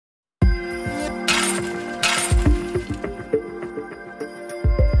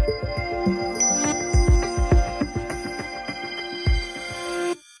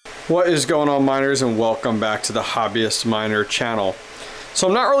What is going on, miners, and welcome back to the Hobbyist Miner channel. So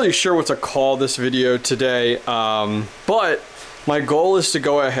I'm not really sure what to call this video today, but my goal is to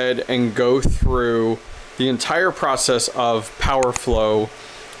go ahead and go through the entire process of power flow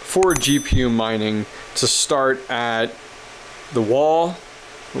for GPU mining, to start at the wall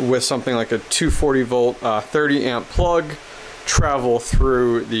with something like a 240 volt 30 amp plug, travel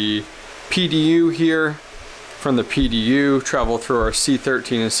through the PDU here, from the PDU travel through our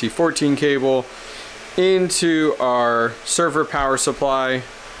C13 and C14 cable into our server power supply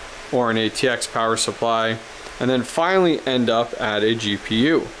or an ATX power supply, and then finally end up at a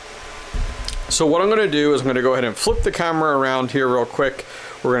GPU. So what I'm going to do is I'm going to go ahead and flip the camera around here real quick.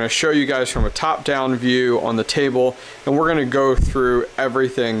 We're going to show you guys from a top-down view on the table, and we're going to go through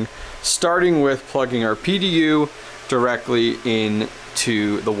everything, starting with plugging our PDU directly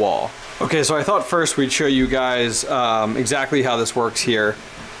into the wall. Okay, so I thought first we'd show you guys exactly how this works here.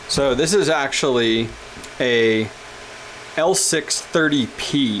 So this is actually a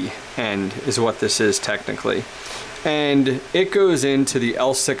L630P end is what this is technically. And it goes into the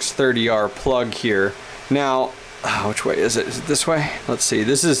L630R plug here. Now, which way is it? Is it this way? Let's see.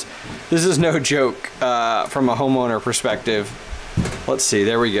 This is no joke from a homeowner perspective. Let's see,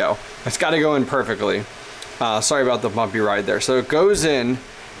 there we go. It's got to go in perfectly. Sorry about the bumpy ride there. So it goes in,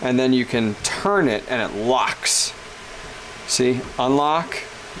 and then you can turn it and it locks. See, unlock,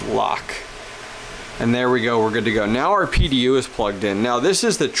 lock. And there we go, we're good to go. Now our PDU is plugged in. Now this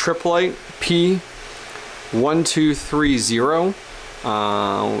is the Tripplite P1230.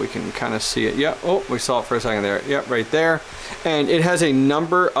 We can kind of see it. Yep, oh, we saw it for a second there. Yep, right there. And it has a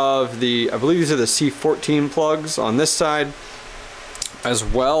number of the, I believe these are the C14 plugs on this side, as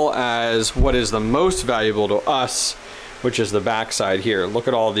well as what is the most valuable to us, which is the back side here. Look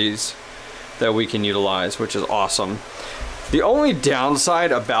at all these that we can utilize, which is awesome. The only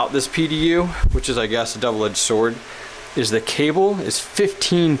downside about this PDU, which is I guess a double-edged sword, is the cable is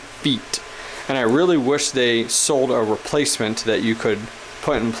 15 feet. And I really wish they sold a replacement that you could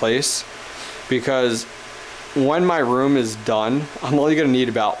put in place, because when my room is done, I'm only gonna need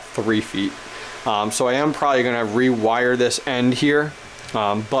about 3 feet. So I am probably gonna rewire this end here,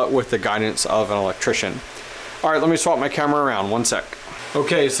 but with the guidance of an electrician. All right, let me swap my camera around, one sec.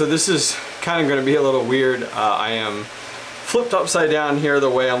 Okay, so this is kind of gonna be a little weird. I am flipped upside down here the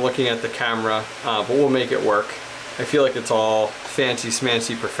way I'm looking at the camera, but we'll make it work. I feel like it's all fancy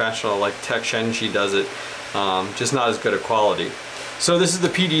smancy professional like Tech Shenchi does it, just not as good a quality. So this is the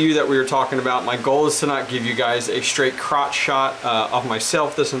PDU that we were talking about. My goal is to not give you guys a straight crotch shot of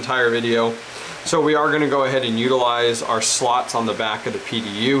myself this entire video. So we are gonna go ahead and utilize our slots on the back of the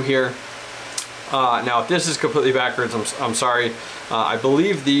PDU here. Now if this is completely backwards, I'm sorry. I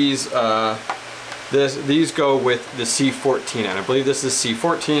believe these go with the C14 end. I believe this is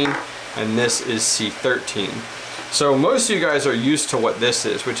C14 and this is C13. So most of you guys are used to what this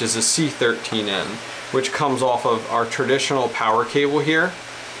is, which is a C13 end, which comes off of our traditional power cable here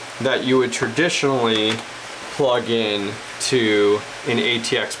that you would traditionally plug in to an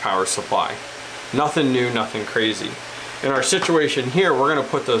ATX power supply. Nothing new, nothing crazy. In our situation here, we're going to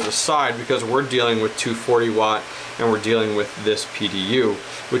put those aside because we're dealing with 240 watt and we're dealing with this PDU,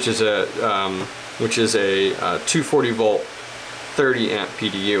 which is a 240 volt 30 amp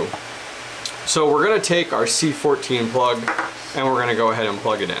PDU. So we're going to take our C14 plug and we're going to go ahead and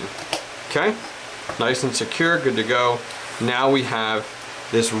plug it in. Okay, nice and secure, good to go. Now we have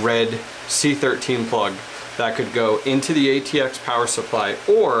this red C13 plug that could go into the ATX power supply,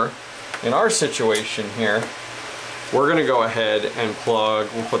 or in our situation here, we're going to go ahead and plug,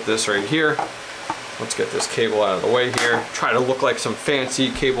 we'll put this right here. Let's get this cable out of the way here. Try to look like some fancy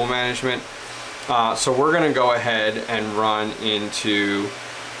cable management. So we're going to go ahead and run into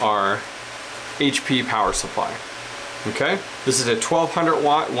our HP power supply. Okay, this is a 1200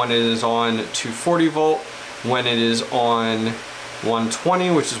 watt when it is on 240 volt. When it is on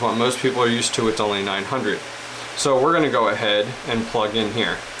 120, which is what most people are used to, it's only 900. So we're going to go ahead and plug in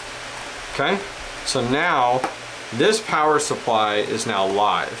here. Okay, so now this power supply is now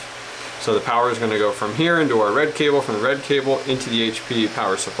live. So the power is going to go from here into our red cable, from the red cable into the HP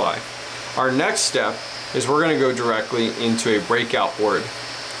power supply. Our next step is we're going to go directly into a breakout board.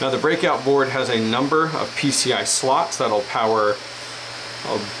 Now the breakout board has a number of PCI slots that'll power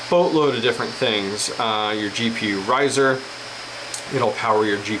a boatload of different things. Your GPU riser, it'll power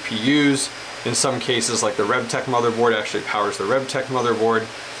your GPUs. In some cases, like the RevTech motherboard, actually powers the RevTech motherboard.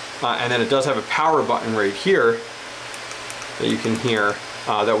 And then it does have a power button right here that you can hear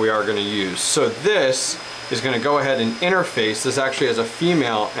that we are going to use. So this is going to go ahead and interface. This actually has a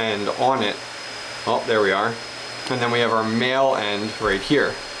female end on it. Oh, there we are. And then we have our male end right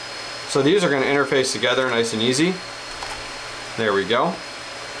here. So these are going to interface together nice and easy. There we go.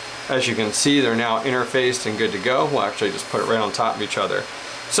 As you can see, they're now interfaced and good to go. We'll actually just put it right on top of each other.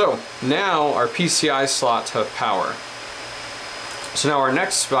 So now our PCI slots have power. So now our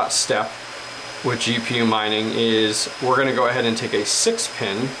next step with GPU mining is we're going to go ahead and take a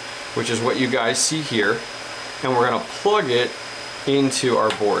 6-pin, which is what you guys see here, and we're going to plug it into our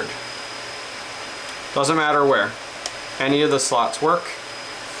board. Doesn't matter where. Any of the slots work,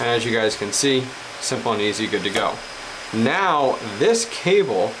 and as you guys can see, simple and easy, good to go. Now this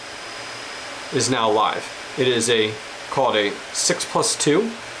cable is now live. It is called a 6+2,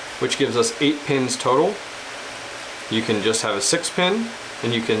 which gives us 8 pins total. You can just have a 6-pin,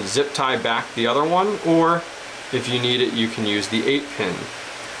 and you can zip tie back the other one, or if you need it, you can use the 8-pin.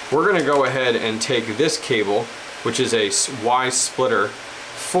 We're going to go ahead and take this cable, which is a Y splitter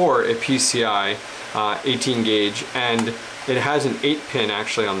for a PCI 18 gauge, and it has an 8-pin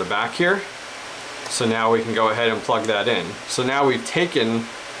actually on the back here. So now we can go ahead and plug that in. So now we've taken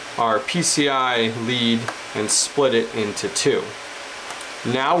our PCI lead and split it into 2.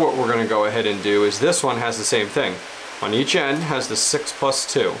 Now what we're going to go ahead and do is this one has the same thing. On each end has the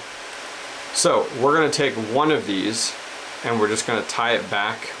 6+2. So we're going to take one of these and we're just going to tie it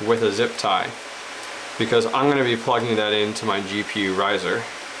back with a zip tie, because I'm going to be plugging that into my GPU riser.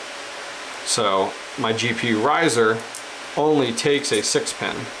 So my GPU riser only takes a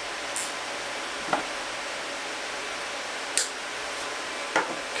 6-pin.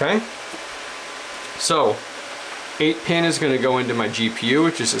 Okay, so 8-pin is going to go into my GPU,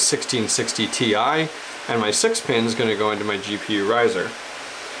 which is a 1660 Ti, and my 6-pin is going to go into my GPU riser.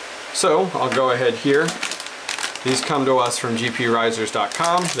 So I'll go ahead here. These come to us from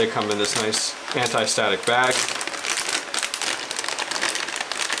gpurisers.com. They come in this nice anti-static bag.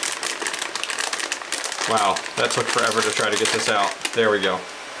 Wow, that took forever to try to get this out. There we go.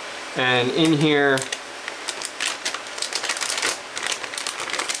 And in here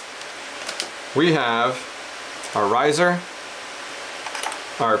we have our riser,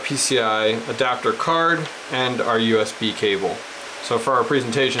 our PCI adapter card, and our USB cable. So for our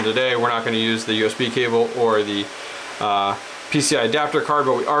presentation today, we're not going to use the USB cable or the PCI adapter card,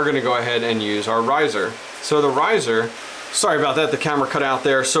 but we are going to go ahead and use our riser. So the riser, sorry about that, the camera cut out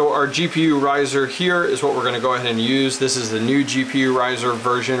there. So our GPU riser here is what we're going to go ahead and use. This is the new GPU riser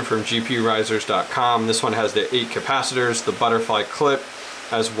version from gpurisers.com. This one has the 8 capacitors, the butterfly clip,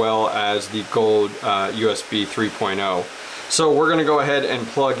 as well as the gold USB 3.0. So we're going to go ahead and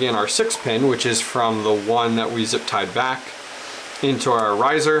plug in our 6-pin, which is from the one that we zip tied back, into our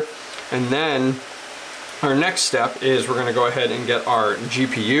riser. And then our next step is we're going to go ahead and get our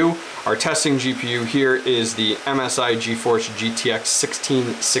GPU. Our testing GPU here is the MSI GeForce GTX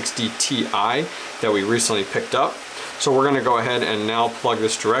 1660 Ti that we recently picked up. So we're going to go ahead and now plug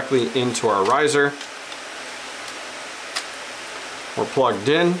this directly into our riser. We're plugged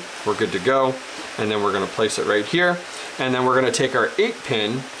in, we're good to go, and then we're going to place it right here. And then we're going to take our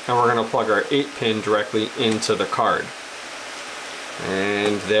 8-pin and we're going to plug our 8-pin directly into the card.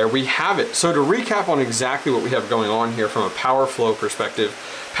 And there we have it. So to recap on exactly what we have going on here from a power flow perspective,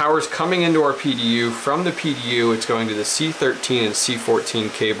 power is coming into our PDU. From the PDU, it's going to the C13 and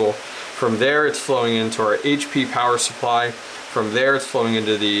C14 cable. From there, it's flowing into our HP power supply. From there, it's flowing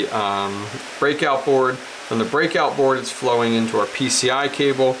into the breakout board. From the breakout board, it's flowing into our PCI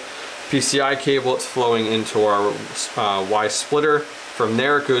cable. PCI cable, it's flowing into our Y splitter. From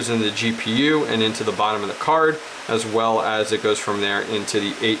there, it goes into the GPU and into the bottom of the card, as well as it goes from there into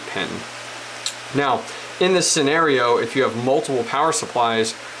the 8-pin. Now, in this scenario, if you have multiple power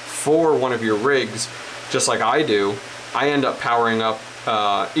supplies for one of your rigs, just like I do, I end up powering up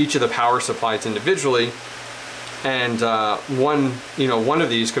each of the power supplies individually, and one of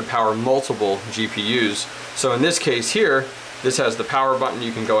these could power multiple GPUs. So in this case here, this has the power button.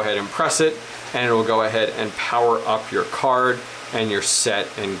 You can go ahead and press it, and it will go ahead and power up your card, and you're set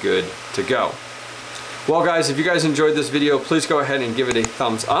and good to go. Well guys, if you guys enjoyed this video, please go ahead and give it a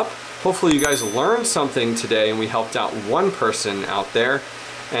thumbs up. Hopefully you guys learned something today and we helped out one person out there.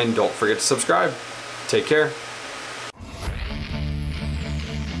 And don't forget to subscribe. Take care.